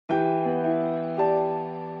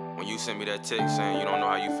sent me that text saying you don't know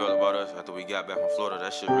how you felt about us after we got back from Florida.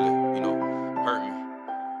 That shit really, hurt me.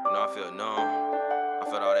 I felt numb. I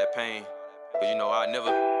felt all that pain. Cause I never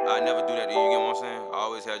do that to you, you get what I'm saying? I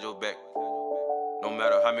always had your back. No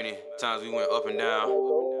matter how many times we went up and down,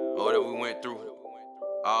 or whatever we went through,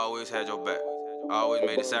 I always had your back. I always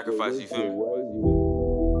made a sacrifice, you feel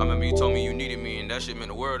me? I remember you told me you needed me, and that shit meant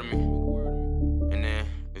the world to me. And then,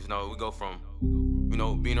 we go from,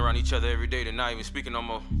 being around each other every day to not even speaking no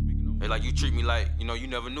more. It's like you treat me like, you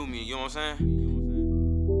never knew me, you know what I'm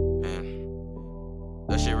saying? And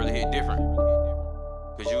that shit really hit different.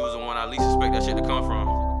 Cause you was the one I least expect that shit to come from.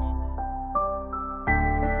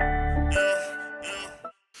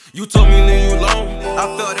 You told me leave you alone,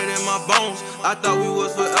 I felt it in my bones. I thought we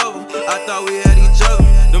was forever, I thought we had each other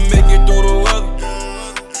to make it through the weather.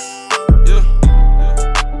 Yeah.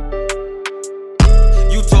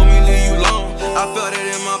 You told me leave you alone, I felt it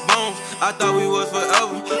in my bones. I thought we was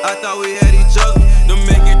forever, I thought we had each other to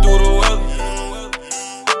make it through the weather.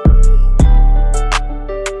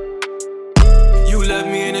 You left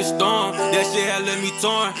me in a storm, that shit had left me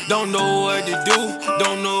torn. Don't know what to do,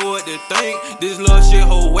 don't know what to think. This love shit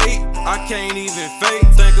hold weight, I can't even fake.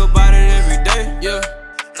 Think about it every day, yeah.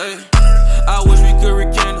 Hey. I wish we could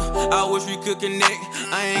rekindle, I wish we could connect.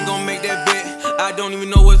 I ain't gon' make that bet, I don't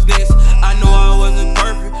even know what's next. I know I wasn't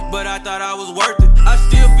perfect, but I thought I was worth it. I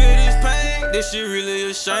still feel this pain, this shit really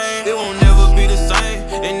a shame. It won't never be the same,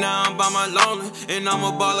 and now I'm by my lonely. And I'm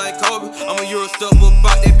a ball like Kobe, I'm a Euro stuff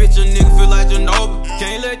about that bitch, a nigga feel like Ginobili.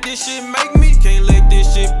 Can't let this shit make me, can't let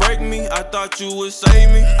this shit break me. I thought you would save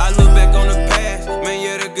me, I look back on the past. Man,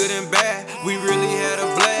 yeah, the good and bad, we really had a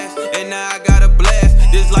blast. And now I got a blast,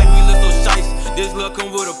 this life we live so shice. This love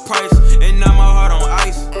come with a price, and now my heart on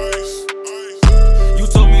ice. You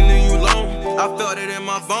told me leave you alone, I felt it in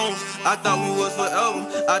my bones. I thought we was forever,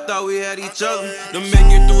 I thought we had each other to make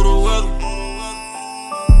it through the weather.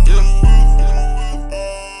 Yeah.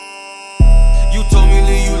 You told me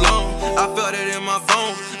leave you alone, I felt it in my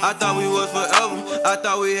bones. I thought we was forever, I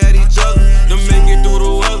thought we had each other to make it through the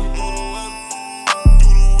weather.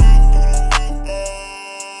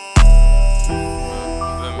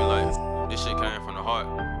 You feel me? Like, this shit came from the heart,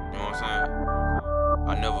 you know what I'm saying?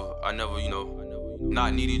 I never,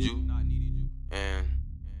 not needed you. And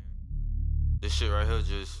this shit right here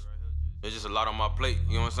it's just a lot on my plate,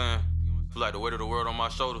 you know what I'm saying? Feel like the weight of the world on my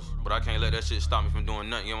shoulders, but I can't let that shit stop me from doing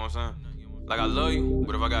nothing, you know what I'm saying? Like I love you,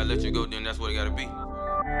 but if I gotta let you go, then that's what it gotta be.